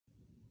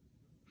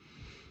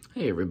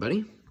Hey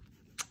everybody,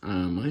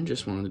 I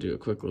just wanted to do a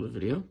quick little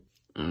video.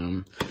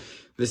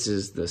 This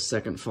is the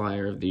second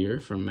flyer of the year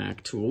from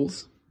Mac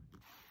Tools,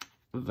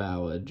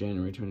 valid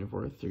January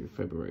 24th through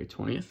February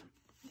 20th.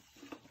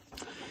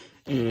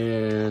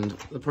 And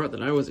the part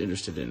that I was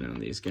interested in on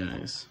these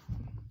guys,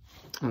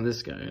 on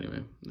this guy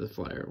anyway, the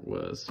flyer,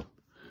 was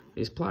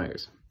these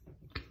pliers.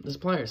 This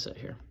plier set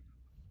here.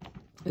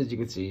 As you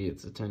can see,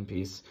 it's a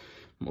 10-piece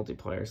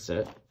multi-plier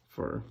set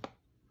for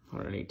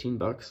 118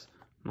 bucks.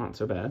 Not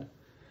so bad.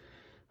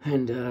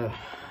 And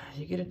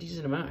you get a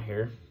decent amount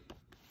here.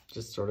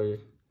 Just sort of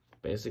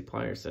basic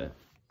plier set.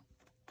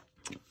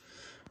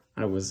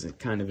 I was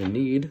kind of in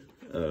need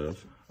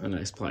of a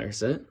nice plier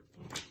set,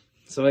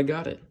 so I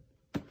got it.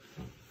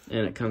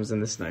 And it comes in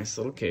this nice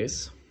little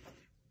case.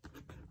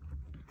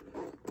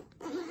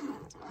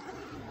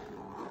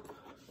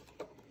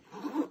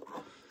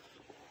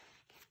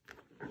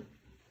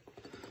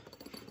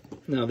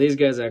 Now these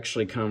guys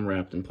actually come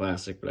wrapped in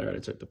plastic, but I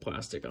already took the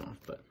plastic off.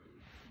 But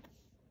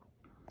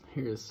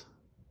here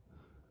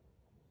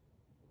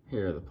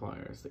are the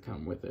pliers that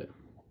come with it.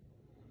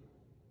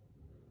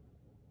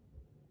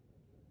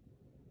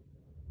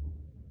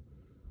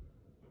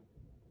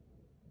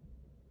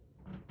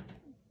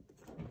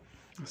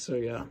 So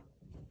yeah,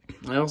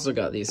 I also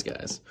got these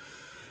guys.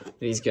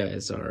 These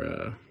guys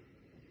are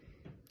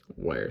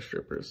wire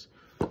strippers.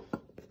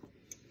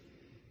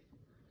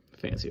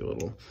 Fancy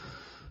little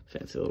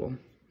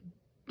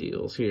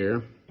deals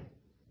here.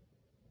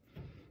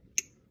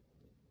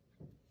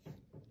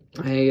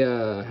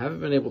 I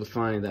haven't been able to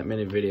find that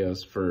many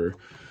videos for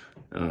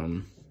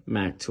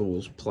Mac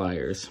Tools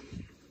pliers,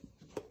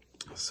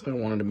 so I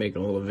wanted to make a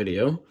little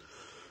video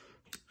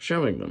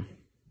showing them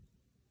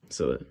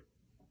so that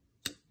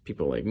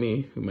people like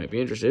me who might be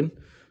interested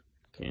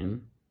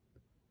can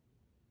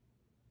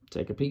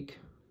take a peek.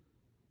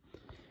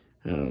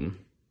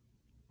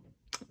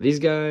 These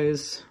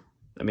guys,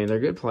 I mean, they're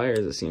good pliers,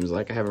 it seems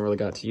like. I haven't really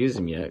got to use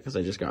them yet because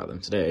I just got them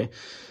today.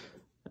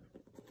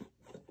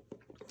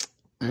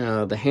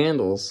 The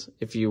handles,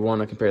 if you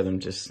want to compare them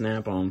to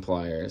snap-on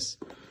pliers,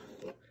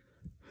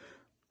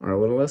 are a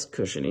little less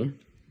cushiony.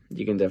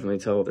 You can definitely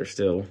tell they're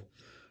still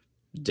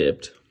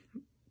dipped.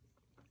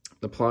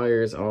 The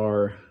pliers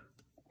are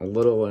a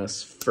little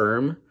less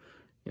firm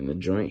in the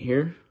joint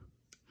here.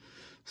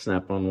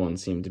 Snap-on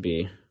ones seem to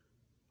be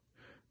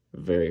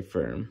very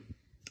firm,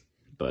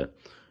 but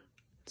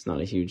it's not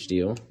a huge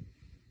deal.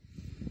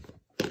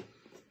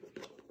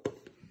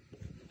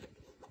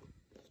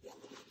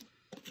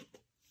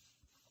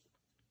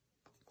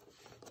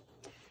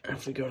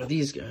 If we go to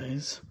these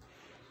guys,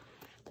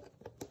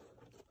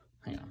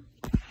 hang on.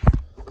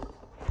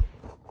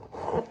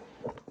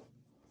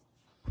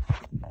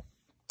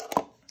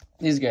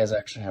 These guys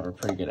actually have a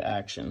pretty good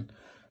action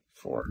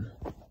for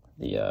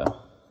the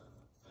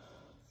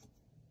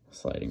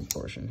sliding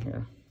portion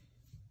here.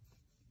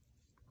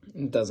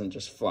 It doesn't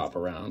just flop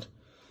around,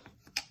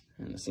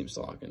 and it seems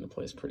to lock into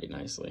place pretty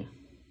nicely.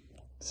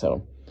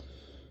 So,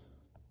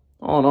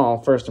 all in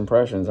all, first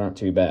impressions aren't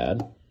too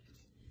bad.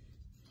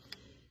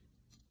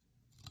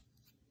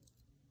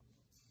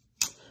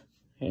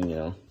 And, you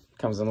know,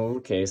 comes in a little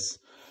case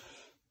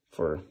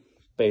for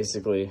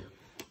basically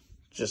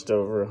just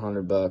over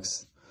 100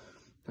 bucks.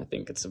 I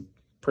think it's a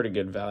pretty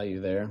good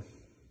value there.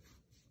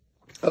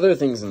 Other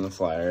things in the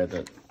flyer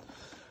that,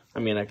 I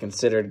mean, I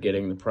considered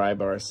getting the pry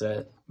bar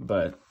set,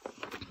 but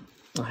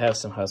I have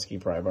some Husky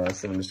pry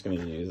bars that I'm just going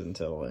to use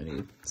until I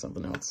need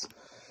something else.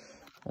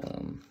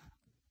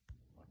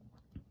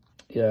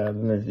 Yeah,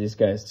 then there's these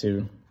guys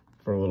too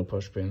for little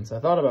push pins.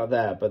 I thought about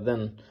that, but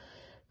then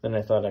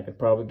I thought I could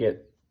probably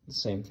get the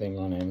same thing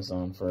on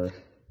Amazon for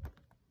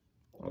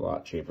a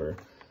lot cheaper,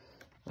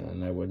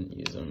 and I wouldn't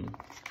use them,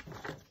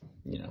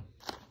 you know,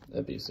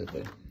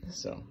 abusively,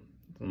 so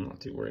I'm not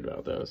too worried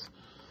about those.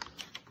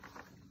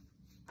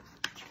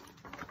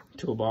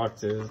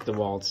 Toolboxes,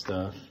 DeWalt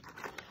stuff,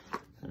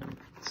 and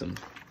some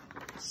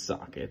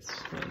sockets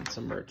and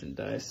some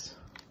merchandise.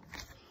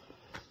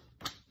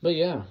 But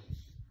yeah,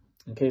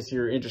 in case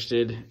you're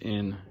interested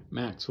in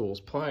Mac Tools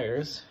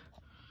pliers,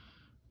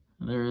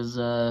 there's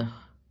a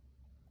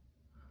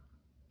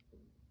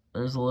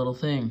little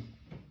thing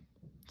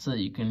so that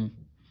you can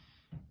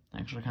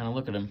actually kind of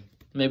look at them.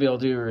 Maybe I'll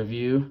do a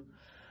review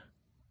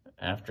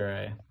after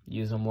I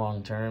use them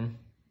long term.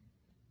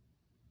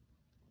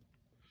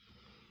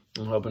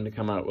 I'm hoping to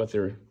come out with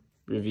a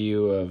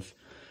review of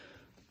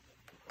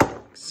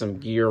some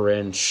gear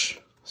wrench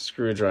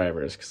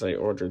screwdrivers, because I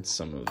ordered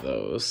some of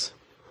those,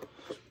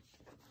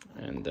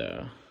 and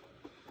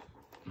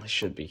I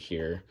should be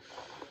here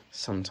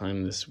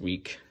sometime this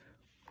week,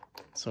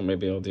 so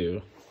maybe I'll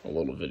do a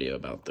little video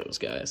about those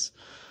guys.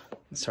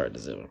 It's hard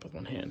to zip up with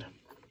one hand.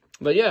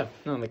 But yeah,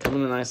 no, they come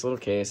in a nice little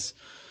case.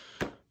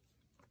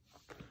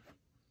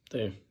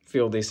 They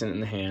feel decent in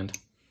the hand.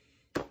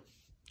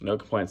 No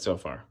complaints so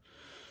far.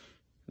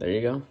 There you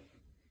go.